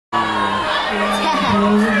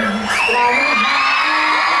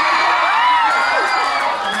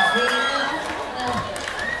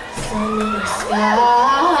Sonenclar,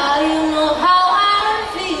 you know how I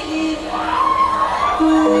feel.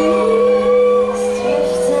 Breeze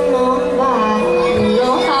drifting on by, you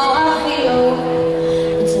know how I feel.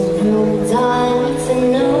 It's a new dawn, it's a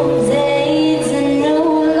new day, it's a new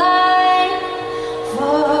life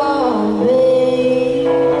for me.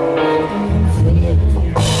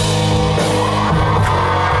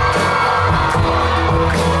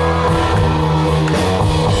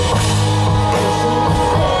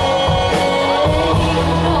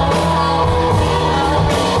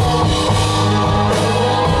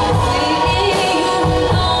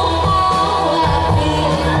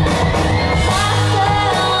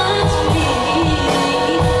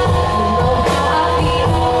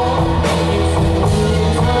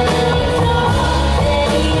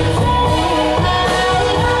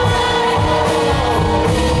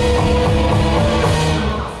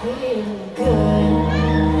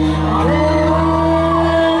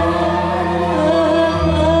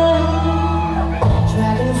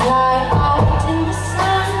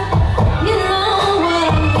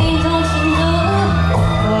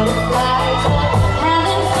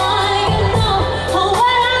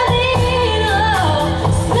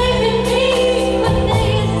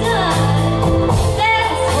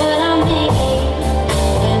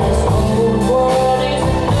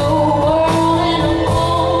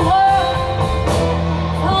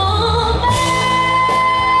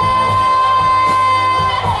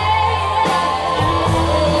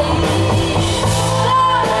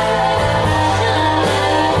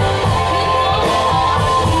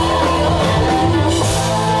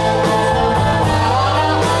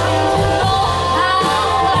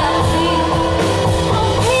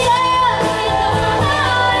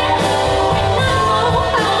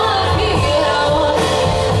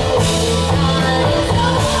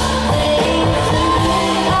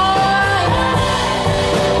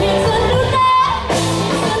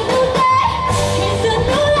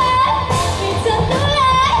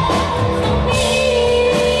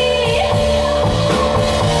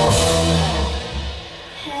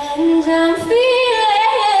 And I'm feeling